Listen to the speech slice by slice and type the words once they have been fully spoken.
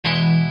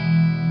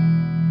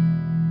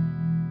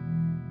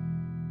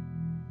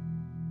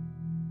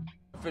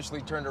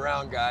officially turned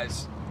around,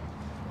 guys.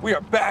 We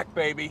are back,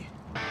 baby.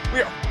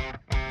 We are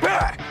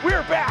back. We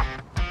are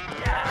back.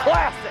 Yeah.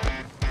 Classic.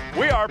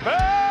 We are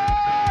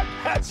back.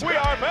 That's we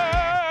are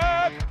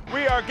back.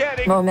 We are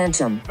getting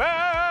momentum.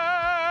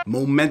 Back.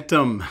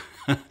 Momentum.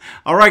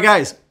 All right,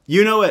 guys.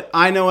 You know it.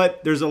 I know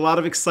it. There's a lot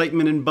of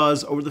excitement and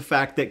buzz over the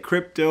fact that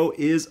crypto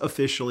is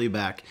officially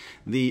back.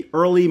 The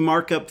early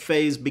markup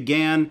phase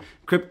began.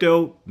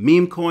 Crypto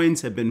meme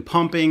coins have been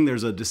pumping.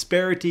 There's a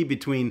disparity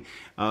between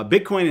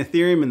Bitcoin,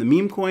 Ethereum, and the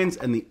meme coins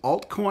and the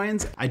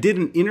altcoins. I did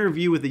an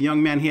interview with a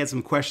young man. He had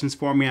some questions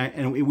for me,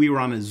 and we were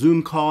on a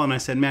Zoom call, and I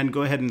said, man,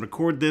 go ahead and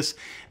record this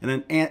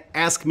and then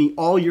ask me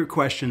all your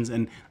questions,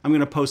 and I'm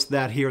going to post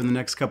that here in the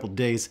next couple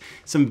days.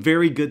 Some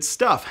very good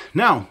stuff.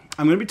 Now,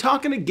 I'm going to be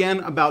talking again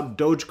about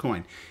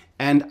Dogecoin,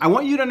 and I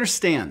want you to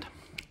understand,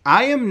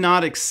 I am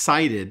not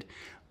excited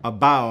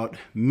about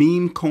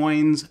meme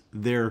coins,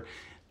 their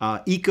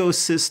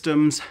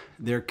ecosystems,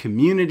 their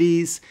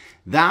communities.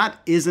 That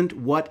isn't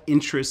what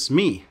interests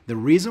me. The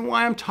reason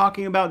why I'm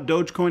talking about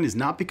Dogecoin is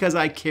not because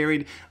I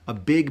carried a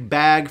big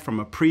bag from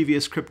a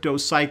previous crypto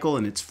cycle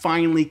and it's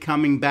finally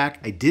coming back.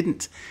 I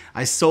didn't.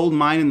 I sold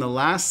mine in the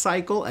last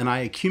cycle and I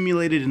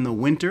accumulated in the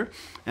winter,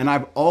 and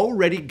I've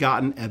already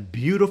gotten a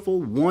beautiful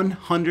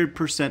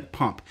 100%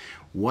 pump.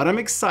 What I'm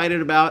excited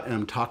about, and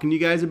I'm talking to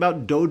you guys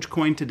about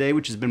Dogecoin today,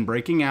 which has been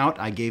breaking out.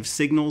 I gave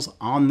signals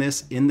on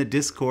this in the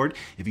Discord.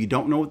 If you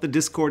don't know what the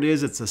Discord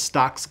is, it's a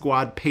Stock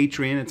Squad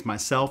Patreon. It's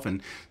myself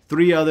and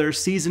 3 other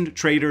seasoned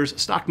traders,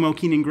 Stock Mo,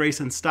 Keenan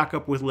Grace, and Stock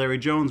Up with Larry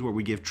Jones, where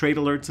we give trade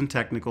alerts and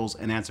technicals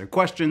and answer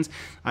questions.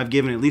 I've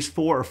given at least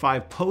 4 or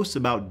 5 posts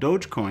about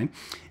Dogecoin,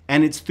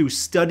 and it's through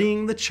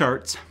studying the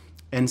charts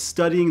and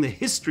studying the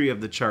history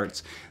of the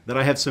charts that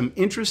I have some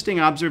interesting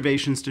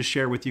observations to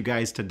share with you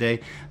guys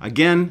today.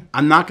 Again,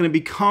 I'm not going to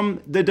become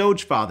the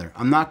Doge father.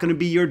 I'm not going to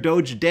be your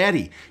Doge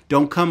daddy.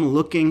 Don't come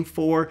looking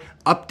for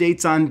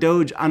updates on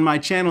Doge on my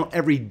channel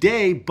every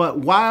day, but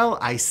while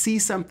I see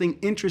something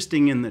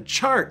interesting in the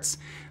charts,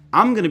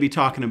 I'm going to be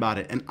talking about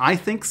it, and I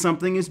think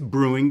something is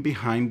brewing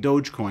behind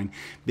Dogecoin.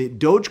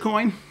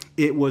 Dogecoin,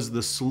 it was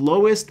the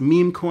slowest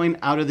meme coin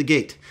out of the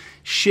gate.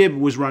 Shib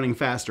was running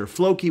faster.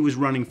 FLOKI was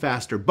running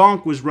faster.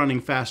 Bonk was running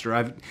faster.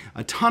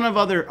 A ton of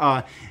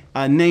other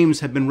names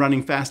have been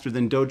running faster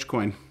than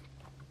Dogecoin.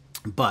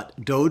 But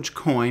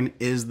Dogecoin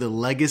is the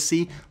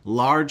legacy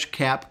large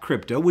cap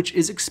crypto, which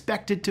is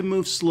expected to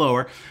move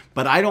slower,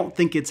 but I don't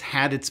think it's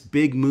had its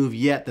big move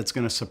yet that's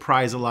going to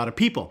surprise a lot of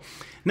people.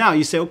 Now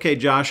you say, okay,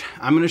 Josh,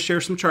 I'm going to share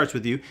some charts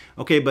with you.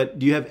 Okay, but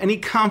do you have any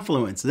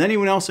confluence? Does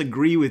anyone else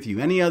agree with you?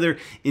 Any other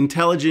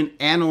intelligent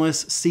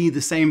analysts see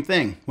the same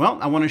thing? Well,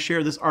 I want to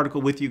share this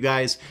article with you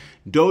guys.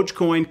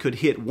 Dogecoin could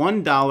hit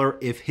 $1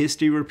 if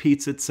history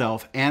repeats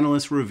itself.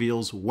 Analyst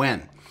reveals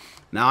when.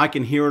 Now I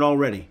can hear it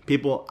already.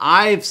 People,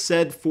 I've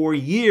said for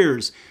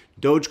years,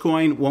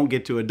 Dogecoin won't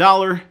get to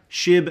 $1.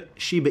 Shiba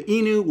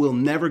Inu will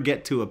never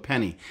get to a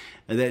penny.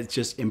 That's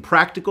just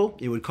impractical.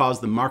 It would cause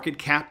the market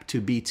cap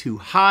to be too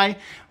high.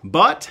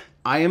 But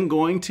I am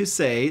going to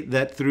say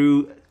that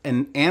through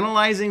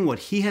analyzing what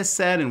he has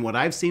said and what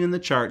I've seen in the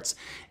charts,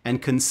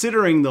 and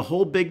considering the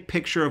whole big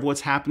picture of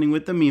what's happening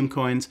with the meme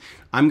coins,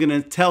 I'm going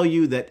to tell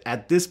you that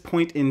at this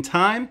point in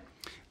time,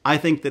 I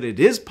think that it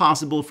is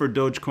possible for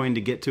Dogecoin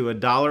to get to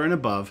 $1 and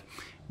above.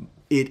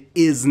 It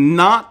is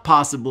not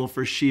possible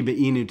for Shiba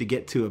Inu to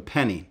get to a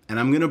penny. And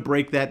I'm going to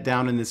break that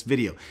down in this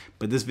video.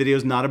 But this video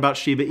is not about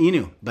Shiba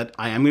Inu. But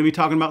I am going to be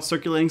talking about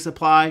circulating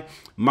supply,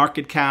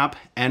 market cap,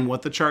 and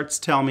what the charts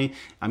tell me.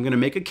 I'm going to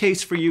make a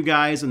case for you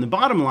guys. And the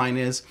bottom line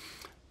is,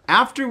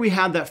 after we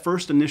had that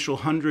first initial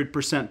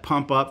 100%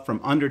 pump up from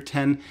under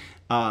 10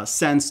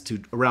 cents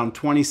to around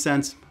 20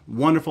 cents,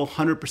 wonderful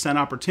 100%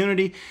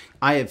 opportunity.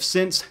 I have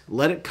since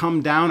let it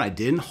come down. I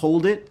didn't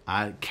hold it.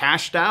 I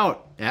cashed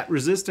out at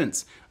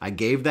resistance. I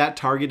gave that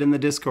target in the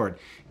Discord.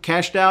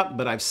 Cashed out,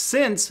 but I've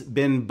since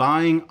been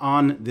buying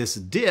on this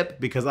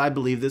dip because I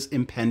believe this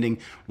impending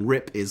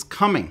rip is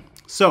coming.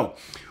 So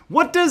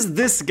what does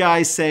this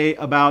guy say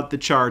about the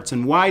charts,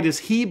 and why does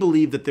he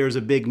believe that there's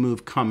a big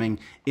move coming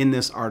in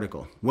this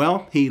article?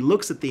 Well, he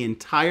looks at the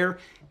entire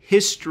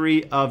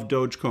history of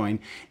Dogecoin,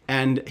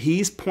 and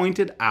he's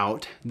pointed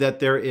out that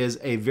there is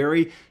a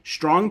very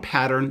strong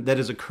pattern that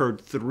has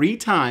occurred 3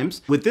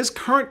 times. With this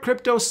current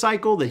crypto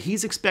cycle, that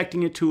he's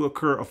expecting it to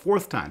occur a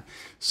 4th time.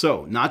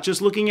 So not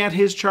just looking at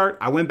his chart,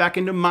 I went back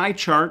into my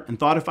chart and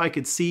thought if I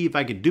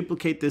could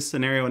duplicate this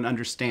scenario and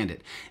understand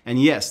it.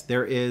 And yes,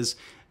 there is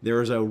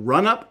a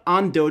run-up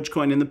on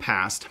Dogecoin in the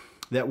past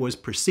that was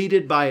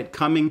preceded by it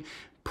coming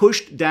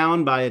pushed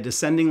down by a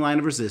descending line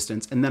of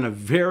resistance, and then a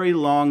very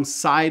long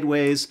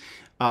sideways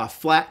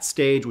flat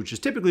stage, which is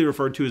typically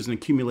referred to as an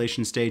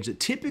accumulation stage that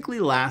typically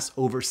lasts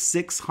over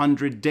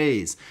 600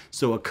 days.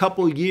 So a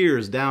couple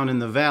years down in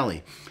the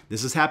valley.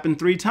 This has happened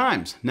 3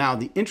 times. Now,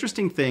 the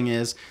interesting thing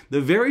is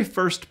the very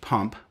first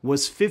pump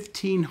was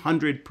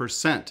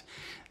 1,500%.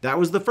 That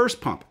was the first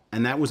pump,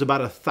 and that was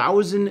about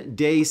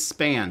 1,000-day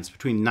spans.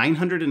 Between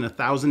 900 and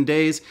 1,000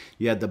 days,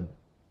 you had the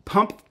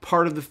pump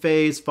part of the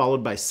phase,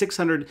 followed by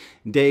 600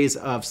 days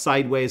of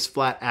sideways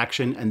flat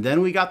action. And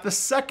then we got the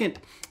second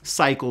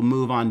cycle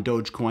move on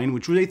Dogecoin,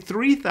 which was a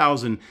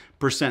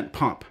 3,000%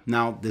 pump.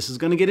 Now, this is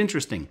going to get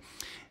interesting.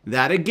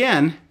 That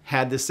again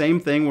had the same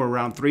thing. We're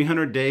around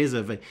 300 days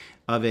of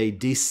a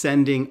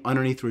descending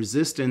underneath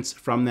resistance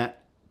from that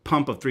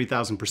pump of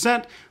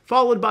 3,000%,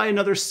 followed by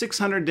another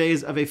 600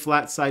 days of a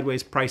flat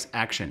sideways price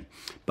action.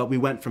 But we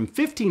went from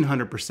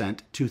 1,500%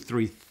 to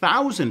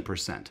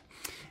 3,000%.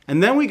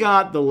 And then we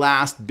got the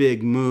last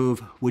big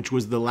move, which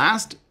was the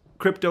last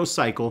crypto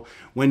cycle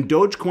when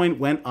Dogecoin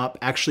went up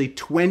actually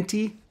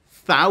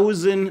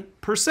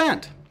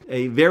 20,000%.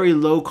 A very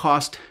low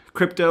cost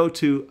crypto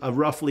to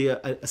roughly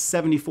a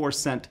 74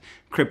 cent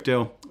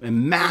crypto, a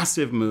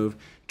massive move,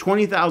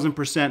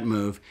 20,000%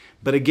 move.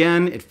 But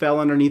again, it fell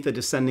underneath a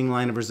descending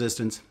line of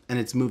resistance and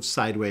it's moved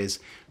sideways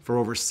for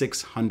over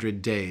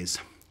 600 days.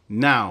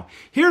 Now,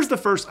 here's the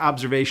first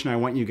observation I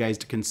want you guys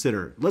to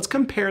consider. Let's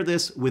compare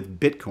this with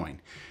Bitcoin.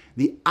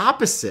 The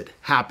opposite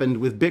happened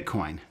with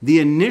Bitcoin. The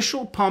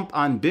initial pump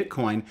on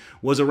Bitcoin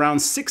was around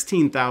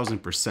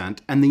 16,000%,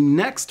 and the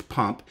next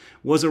pump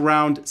was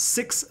around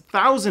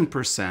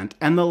 6,000%,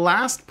 and the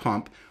last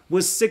pump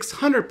was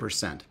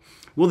 600%.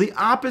 Well, the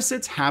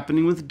opposite's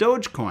happening with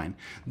Dogecoin.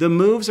 The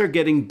moves are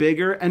getting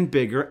bigger and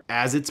bigger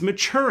as it's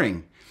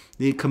maturing.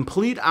 The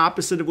complete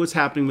opposite of what's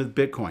happening with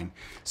Bitcoin.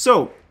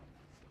 So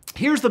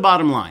here's the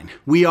bottom line.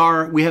 We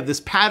have this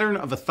pattern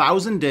of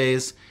 1,000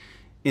 days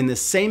in the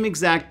same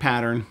exact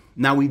pattern.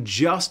 Now we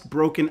just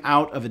broken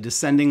out of a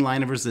descending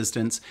line of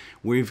resistance.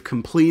 We've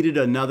completed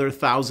another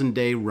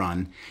 1,000-day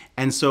run.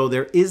 And so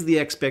there is the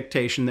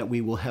expectation that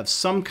we will have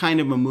some kind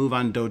of a move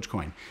on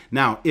Dogecoin.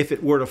 Now, if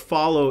it were to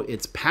follow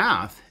its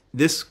path,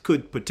 this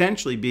could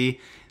potentially be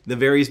the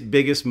very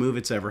biggest move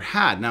it's ever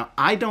had. Now,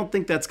 I don't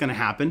think that's going to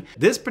happen.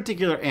 This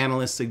particular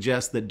analyst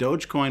suggests that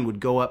Dogecoin would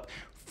go up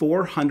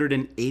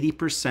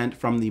 480%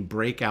 from the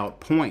breakout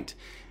point.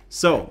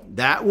 So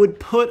that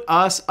would put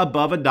us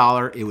above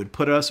 $1. It would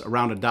put us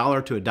around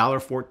 $1 to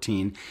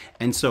 $1.14.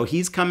 And so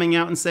he's coming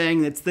out and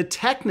saying it's the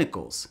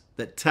technicals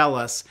that tell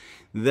us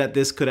that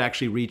this could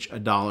actually reach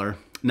 $1.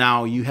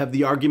 Now, you have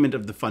the argument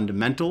of the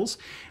fundamentals,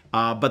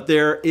 but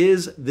there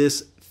is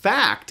this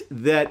fact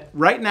that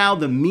right now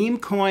the meme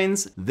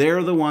coins,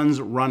 they're the ones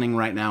running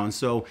right now. And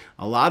so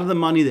a lot of the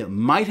money that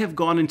might have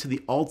gone into the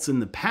alts in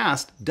the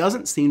past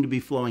doesn't seem to be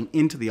flowing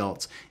into the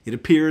alts. It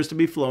appears to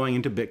be flowing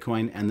into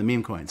Bitcoin and the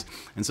meme coins.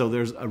 And so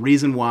there's a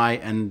reason why,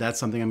 and that's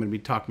something I'm going to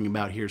be talking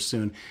about here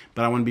soon,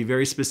 but I want to be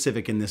very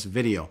specific in this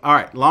video. All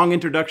right, long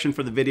introduction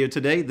for the video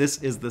today.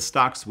 This is the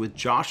Stocks with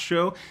Josh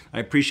show. I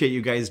appreciate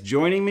you guys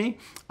joining me.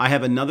 I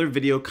have another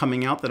video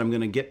coming out that I'm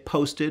going to get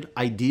posted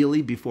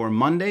ideally before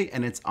Monday,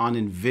 and it's on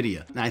NVIDIA.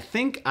 And I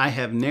think I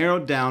have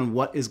narrowed down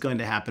what is going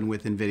to happen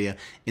with NVIDIA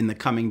in the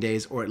coming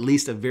days, or at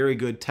least a very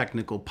good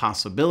technical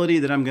possibility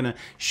that I'm going to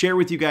share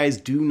with you guys.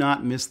 Do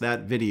not miss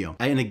that video.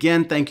 And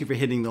again, thank you for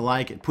hitting the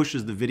like. It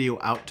pushes the video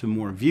out to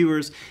more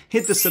viewers.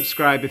 Hit the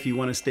subscribe if you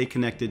want to stay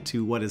connected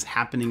to what is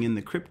happening in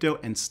the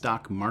crypto and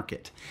stock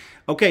market.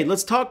 Okay,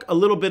 let's talk a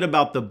little bit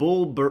about the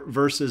bull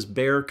versus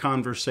bear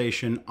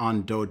conversation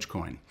on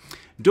Dogecoin.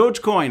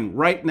 Dogecoin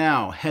right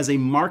now has a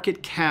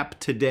market cap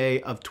today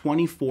of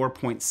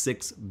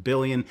 24.6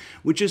 billion,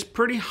 which is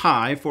pretty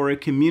high for a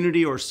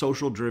community or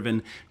social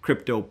driven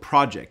crypto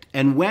project.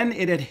 And when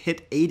it had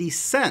hit 80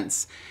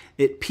 cents,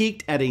 it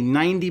peaked at a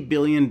 $90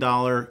 billion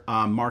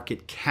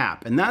market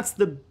cap. And that's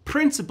the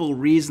principal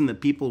reason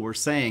that people were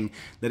saying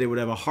that it would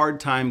have a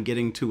hard time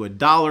getting to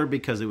 $1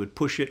 because it would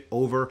push it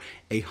over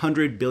a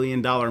 $100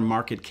 billion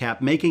market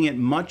cap, making it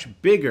much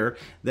bigger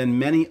than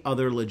many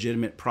other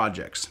legitimate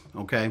projects.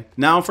 Okay.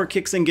 Now for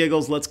kicks and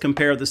giggles, let's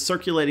compare the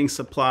circulating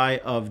supply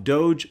of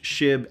Doge,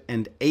 SHIB,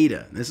 and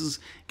ADA. This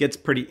gets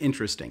pretty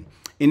interesting.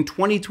 In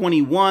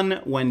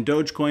 2021, when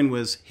Dogecoin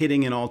was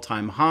hitting an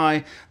all-time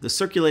high, the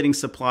circulating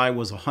supply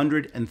was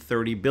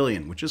 130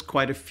 billion, which is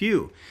quite a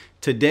few.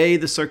 Today,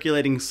 the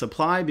circulating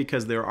supply,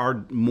 because there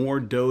are more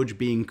Doge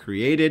being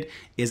created,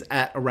 is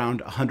at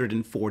around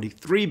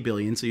 143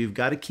 billion. So you've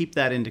got to keep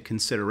that into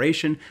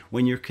consideration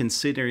when you're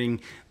considering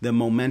the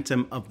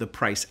momentum of the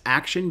price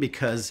action,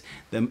 because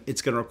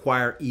it's going to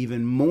require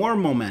even more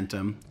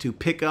momentum to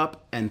pick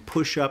up and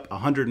push up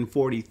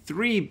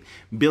 $143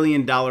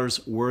 billion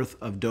worth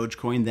of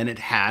Dogecoin than it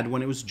had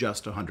when it was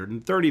just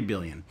 130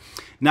 billion.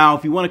 Now,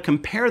 if you want to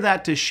compare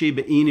that to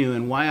Shiba Inu,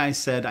 and why I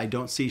said I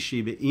don't see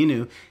Shiba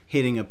Inu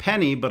hitting a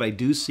penny, but I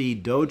do see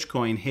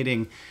Dogecoin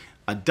hitting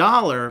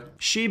 $1,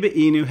 Shiba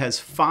Inu has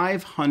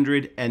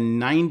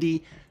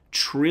 590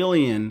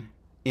 trillion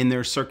in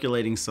their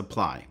circulating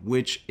supply,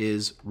 which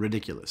is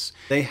ridiculous.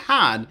 They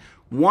had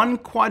 1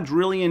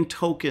 quadrillion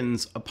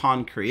tokens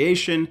upon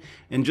creation,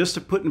 and just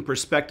to put in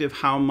perspective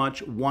how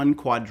much 1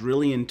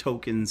 quadrillion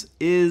tokens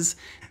is,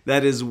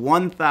 that is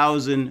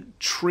 1,000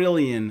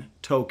 trillion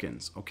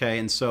tokens, okay?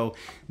 And so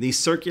the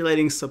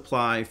circulating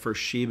supply for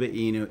Shiba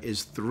Inu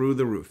is through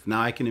the roof.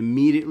 Now I can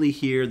immediately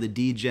hear the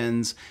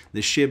degens,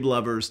 the SHIB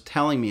lovers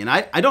telling me, and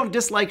I don't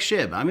dislike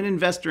SHIB, I'm an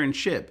investor in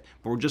SHIB,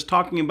 but we're just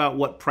talking about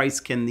what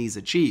price can these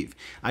achieve.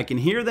 I can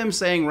hear them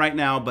saying right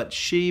now, but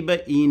Shiba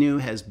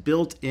Inu has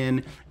built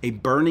in a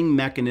burning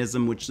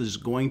mechanism which is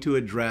going to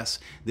address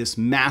this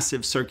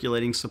massive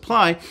circulating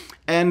supply.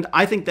 And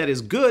I think that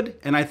is good,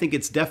 and I think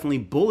it's definitely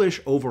bullish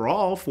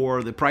overall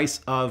for the price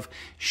of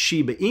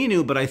Shiba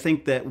Inu, but I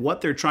think that what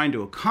they're trying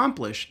to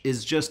accomplish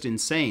is just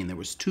insane. There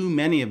was too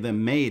many of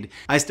them made.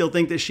 I still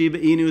think that Shiba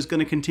Inu is going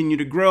to continue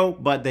to grow,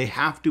 but they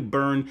have to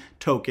burn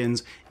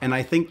tokens, and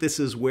I think this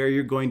is where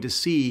you're going to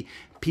see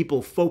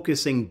people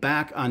focusing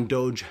back on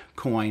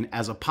Dogecoin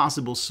as a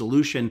possible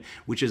solution,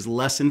 which is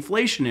less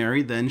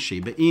inflationary than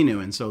Shiba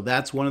Inu. And so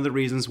that's one of the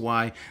reasons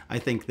why I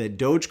think that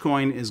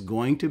Dogecoin is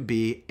going to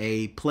be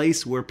a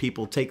place where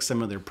people take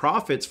some of their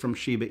profits from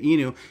Shiba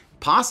Inu,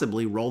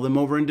 possibly roll them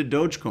over into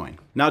Dogecoin.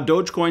 Now,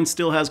 Dogecoin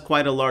still has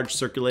quite a large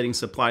circulating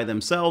supply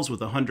themselves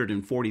with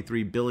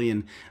 143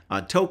 billion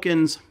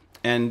tokens.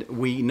 And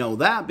we know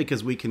that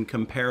because we can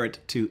compare it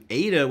to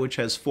ADA, which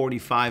has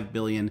 45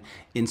 billion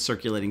in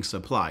circulating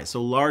supply.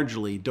 So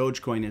largely,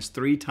 Dogecoin is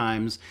 3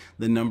 times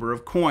the number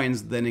of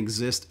coins than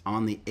exist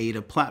on the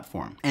ADA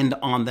platform. And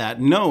on that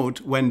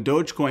note, when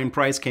Dogecoin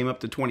price came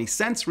up to 20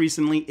 cents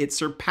recently, it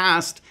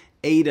surpassed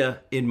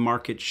ADA in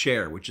market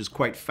share, which is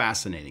quite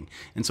fascinating.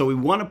 And so we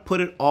want to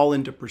put it all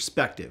into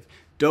perspective.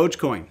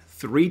 Dogecoin,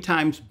 3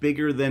 times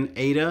bigger than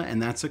ADA,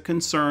 and that's a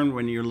concern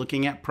when you're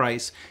looking at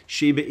price.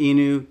 Shiba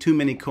Inu, too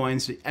many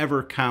coins to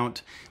ever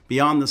count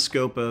beyond the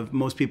scope of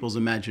most people's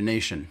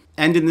imagination.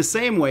 And in the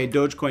same way,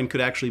 Dogecoin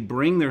could actually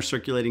bring their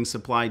circulating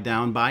supply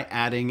down by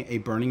adding a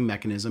burning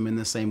mechanism in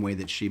the same way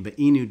that Shiba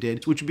Inu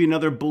did, which would be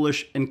another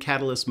bullish and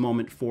catalyst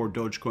moment for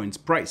Dogecoin's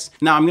price.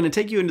 Now, I'm going to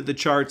take you into the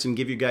charts and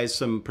give you guys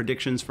some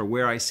predictions for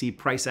where I see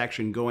price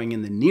action going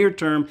in the near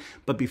term.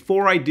 But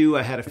before I do,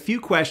 I had a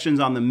few questions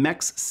on the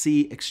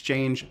MEXC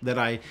exchange that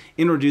I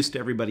introduced to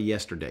everybody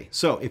yesterday.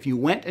 So if you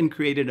went and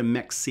created a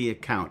MEXC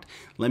account,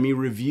 let me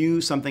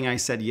review something I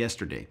said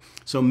yesterday.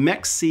 So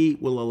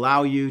MEXC will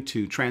allow you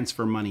to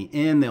transfer money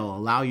in, they'll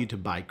allow you to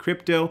buy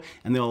crypto,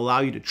 and they'll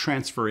allow you to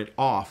transfer it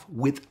off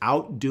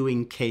without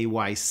doing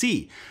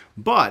KYC.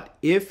 But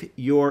if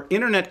your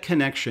internet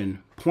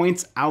connection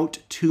points out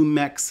to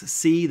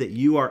MEXC that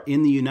you are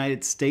in the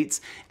United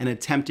States and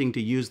attempting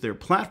to use their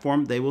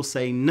platform, they will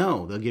say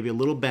no. They'll give you a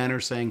little banner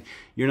saying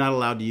you're not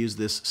allowed to use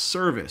this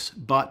service.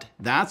 But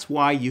that's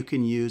why you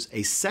can use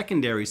a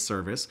secondary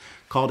service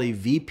called a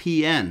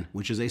VPN,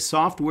 which is a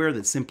software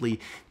that simply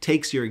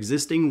takes your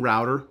existing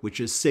router, which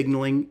is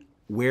signaling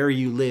where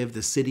you live,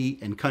 the city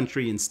and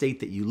country and state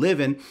that you live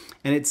in,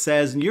 and it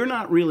says you're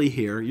not really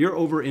here, you're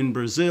over in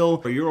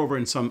Brazil or you're over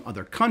in some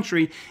other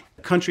country,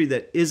 a country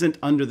that isn't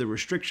under the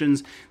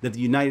restrictions that the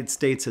United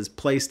States has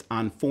placed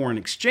on foreign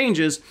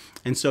exchanges,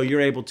 and so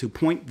you're able to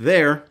point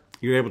there.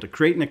 You're able to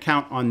create an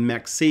account on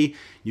MEXC.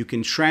 You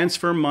can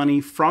transfer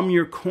money from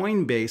your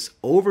Coinbase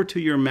over to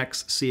your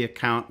MEXC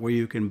account where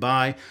you can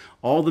buy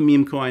all the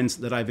meme coins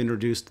that I've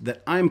introduced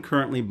that I'm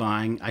currently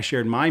buying. I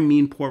shared my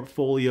meme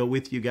portfolio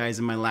with you guys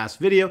in my last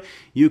video.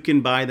 You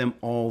can buy them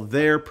all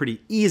there pretty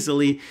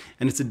easily,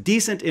 and it's a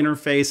decent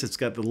interface. It's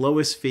got the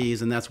lowest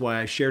fees, and that's why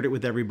I shared it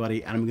with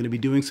everybody. And I'm going to be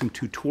doing some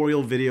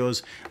tutorial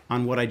videos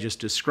on what I just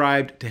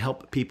described to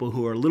help people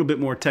who are a little bit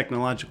more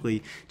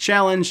technologically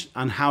challenged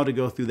on how to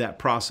go through that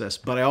process.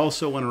 But I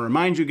also want to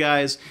remind you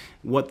guys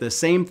what the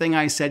same thing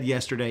I said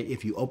yesterday.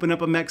 If you open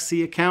up a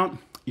MEXC account,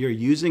 you're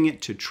using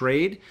it to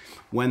trade.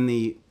 When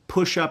the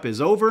push-up is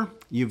over,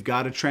 you've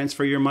got to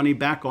transfer your money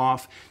back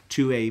off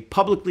to a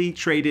publicly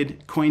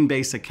traded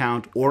Coinbase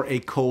account or a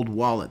cold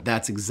wallet.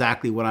 That's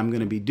exactly what I'm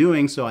going to be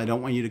doing, so I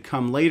don't want you to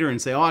come later and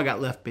say, oh, I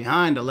got left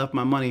behind, I left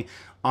my money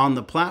on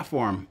the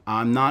platform.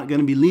 I'm not going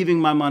to be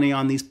leaving my money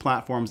on these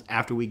platforms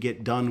after we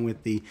get done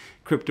with the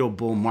crypto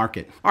bull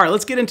market. All right,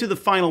 let's get into the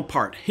final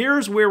part.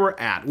 Here's where we're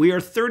at. We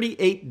are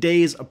 38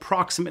 days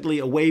approximately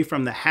away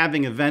from the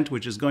halving event,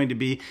 which is going to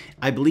be,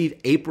 I believe,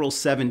 April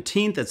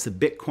 17th. That's the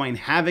Bitcoin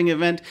halving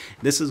event.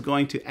 This is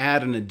going to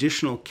add an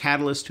additional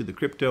catalyst to the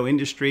crypto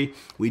industry.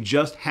 We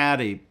just had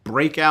a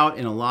breakout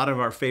in a lot of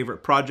our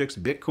favorite projects.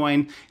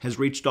 Bitcoin has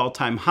reached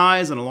all-time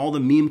highs, and all the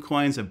meme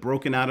coins have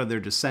broken out of their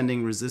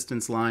descending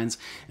resistance lines.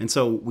 And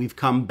so we've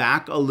come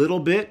back a little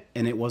bit,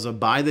 and it was a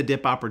buy the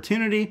dip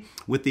opportunity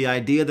with the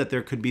idea that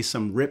there could be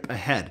some rip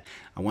ahead.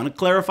 I want to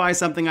clarify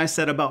something I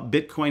said about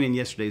Bitcoin in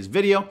yesterday's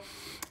video.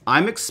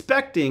 I'm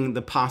expecting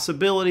the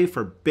possibility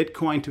for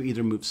Bitcoin to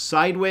either move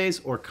sideways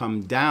or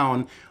come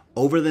down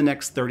over the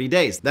next 30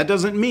 days. That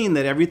doesn't mean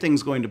that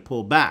everything's going to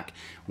pull back.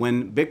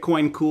 When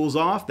Bitcoin cools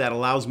off, that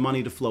allows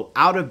money to flow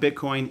out of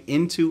Bitcoin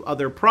into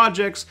other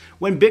projects.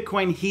 When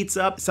Bitcoin heats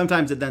up,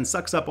 sometimes it then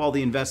sucks up all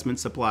the investment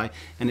supply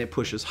and it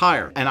pushes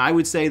higher. And I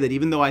would say that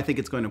even though I think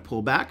it's going to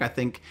pull back, I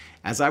think,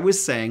 as I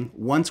was saying,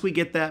 once we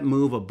get that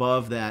move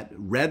above that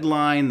red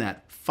line,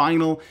 that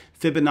final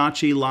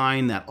Fibonacci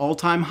line, that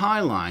all-time high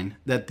line,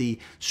 that the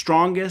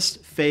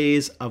strongest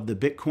phase of the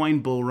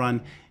Bitcoin bull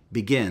run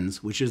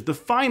begins, which is the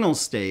final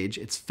stage.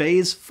 It's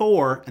phase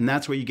 4, and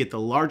that's where you get the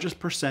largest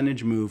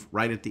percentage move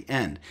right at the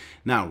end.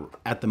 Now,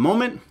 at the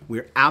moment,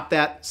 we're at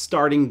that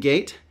starting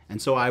gate,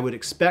 and so I would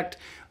expect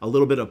a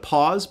little bit of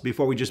pause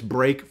before we just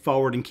break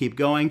forward and keep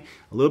going.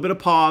 A little bit of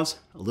pause,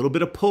 a little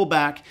bit of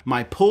pullback.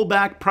 My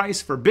pullback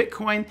price for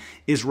Bitcoin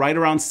is right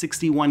around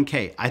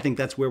 61K. I think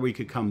that's where we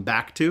could come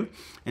back to.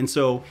 And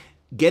so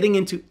getting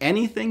into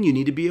anything, you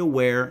need to be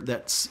aware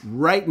that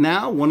right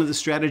now, one of the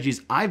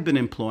strategies I've been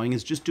employing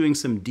is just doing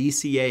some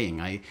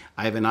DCAing.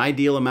 I have an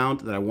ideal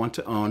amount that I want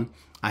to own.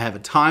 I have a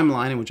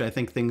timeline in which I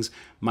think things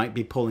might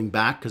be pulling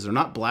back because they're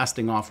not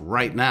blasting off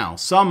right now.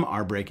 Some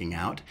are breaking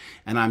out,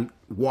 and I'm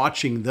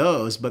watching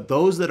those, but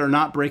those that are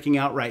not breaking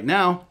out right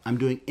now, I'm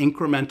doing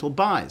incremental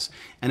buys.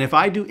 And if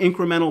I do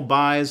incremental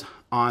buys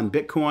on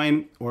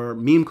Bitcoin or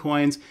meme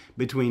coins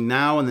between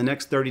now and the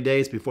next 30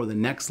 days before the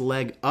next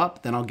leg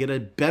up, then I'll get a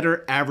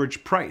better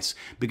average price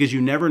because you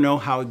never know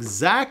how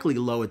exactly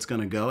low it's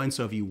going to go. And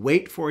so if you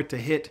wait for it to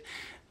hit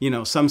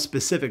some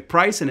specific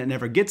price and it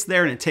never gets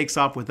there and it takes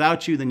off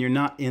without you, then you're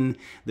not in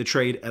the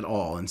trade at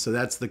all. And so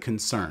that's the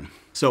concern.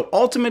 So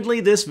ultimately,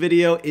 this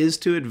video is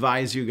to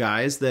advise you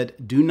guys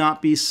that do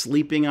not be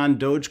sleeping on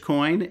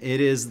Dogecoin.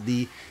 It is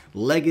the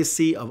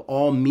legacy of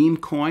all meme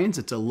coins.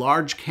 It's a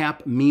large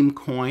cap meme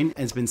coin,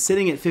 and it's been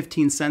sitting at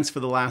 15 cents for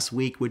the last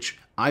week, which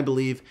I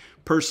believe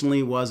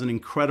personally was an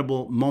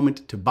incredible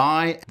moment to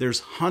buy. There's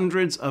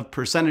hundreds of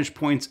percentage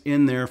points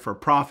in there for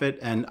profit,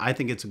 and I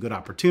think it's a good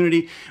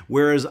opportunity.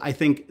 Whereas I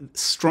think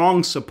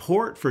strong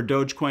support for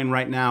Dogecoin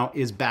right now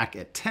is back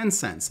at 10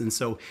 cents. And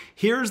so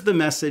here's the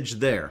message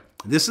there.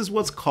 This is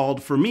what's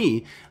called, for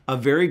me, a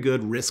very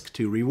good risk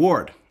to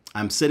reward.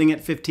 I'm sitting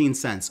at 15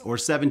 cents or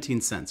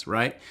 17 cents,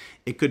 right?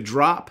 It could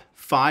drop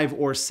 5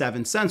 or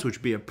 7 cents, which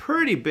would be a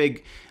pretty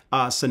big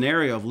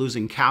scenario of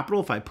losing capital.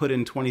 If I put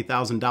in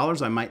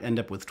 $20,000, I might end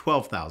up with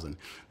 $12,000.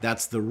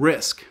 That's the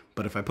risk.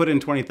 But if I put in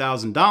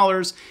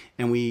 $20,000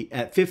 and we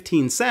at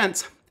 15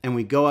 cents and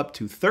we go up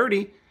to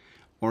 30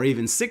 or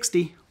even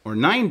 60 or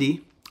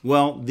 90,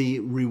 well, the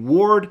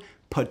reward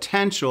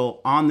potential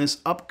on this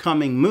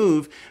upcoming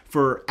move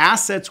for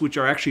assets which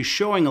are actually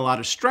showing a lot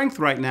of strength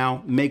right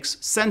now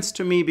makes sense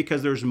to me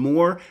because there's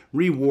more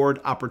reward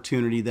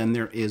opportunity than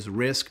there is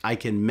risk. I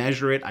can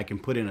measure it. I can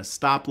put in a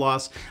stop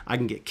loss. I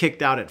can get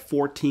kicked out at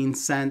 14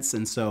 cents.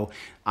 And so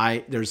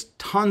there's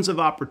tons of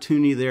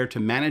opportunity there to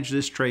manage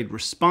this trade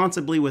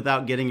responsibly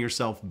without getting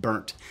yourself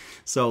burnt.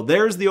 So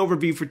there's the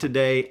overview for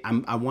today.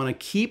 I want to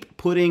keep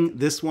putting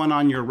this one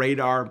on your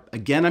radar.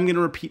 Again, I'm going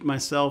to repeat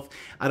myself.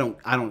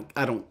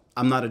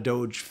 I'm not a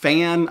Doge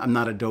fan. I'm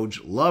not a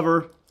Doge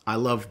lover. I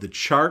love the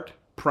chart.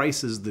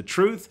 Price is the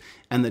truth.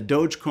 And the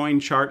Dogecoin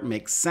chart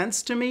makes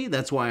sense to me.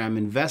 That's why I'm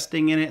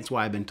investing in it. It's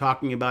why I've been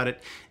talking about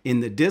it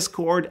in the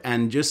Discord.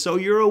 And just so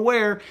you're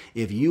aware,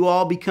 if you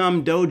all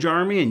become Doge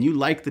Army and you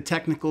like the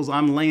technicals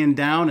I'm laying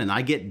down and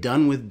I get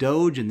done with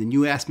Doge and then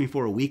you ask me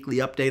for a weekly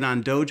update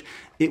on Doge,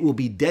 it will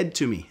be dead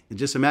to me.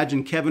 Just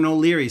imagine Kevin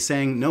O'Leary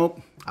saying,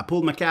 nope, I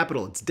pulled my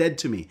capital. It's dead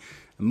to me.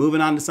 I'm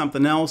moving on to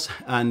something else.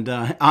 And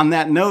on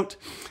that note,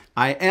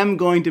 I am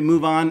going to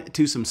move on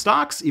to some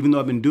stocks, even though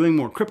I've been doing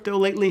more crypto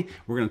lately.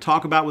 We're going to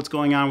talk about what's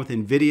going on with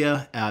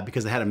NVIDIA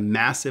because it had a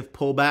massive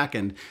pullback,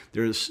 and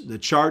there's the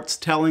charts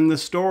telling the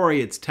story.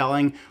 It's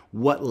telling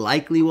what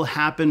likely will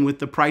happen with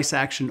the price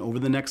action over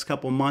the next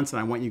couple months, and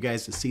I want you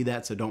guys to see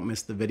that, so don't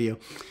miss the video.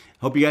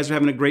 Hope you guys are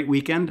having a great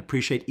weekend.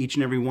 Appreciate each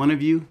and every one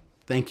of you.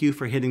 Thank you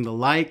for hitting the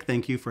like.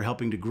 Thank you for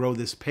helping to grow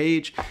this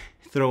page.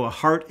 Throw a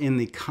heart in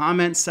the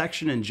comment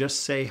section and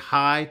just say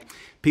hi.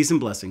 Peace and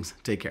blessings.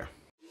 Take care.